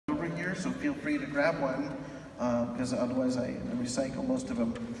here, so feel free to grab one, because otherwise I recycle most of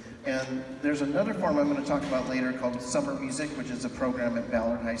them. And there's another form I'm going to talk about later called Summer Music, which is a program at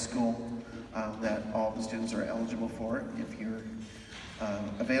Ballard High School that all the students are eligible for if you're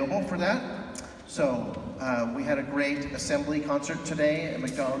available for that. So we had a great assembly concert today at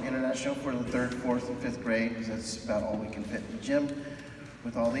McDonald International for the 3rd, 4th, and 5th grade, because that's about all we can fit in the gym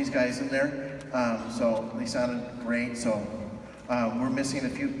with all these guys in there. So they sounded great. So we're missing a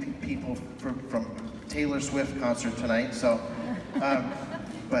few people from Taylor Swift concert tonight. So,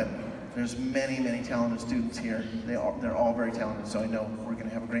 but there's many, many talented students here. They're all very talented, so I know we're going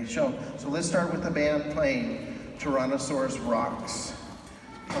to have a great show. So let's start with the band playing Tyrannosaurus Rocks.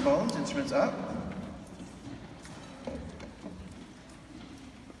 Trombones, instruments up.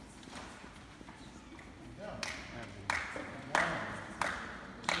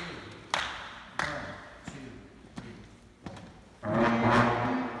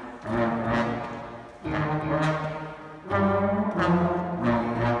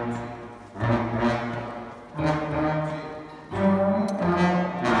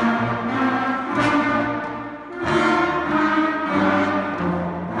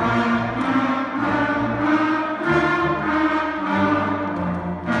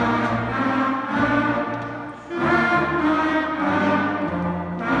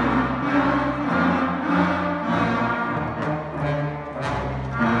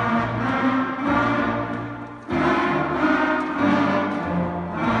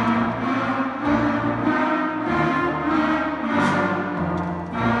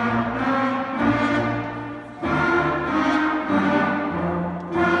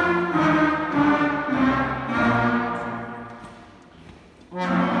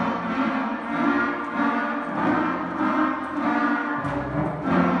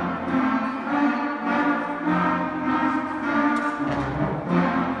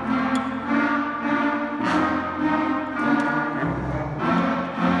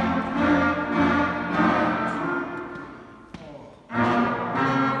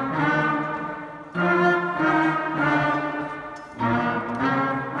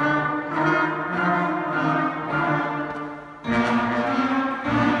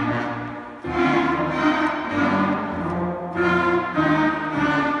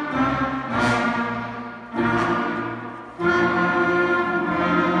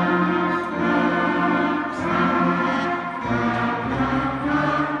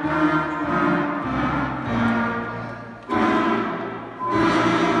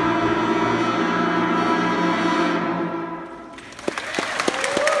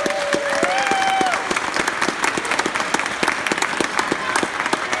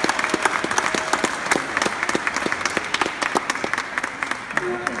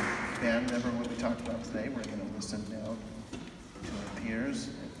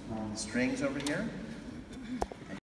 Strings over here.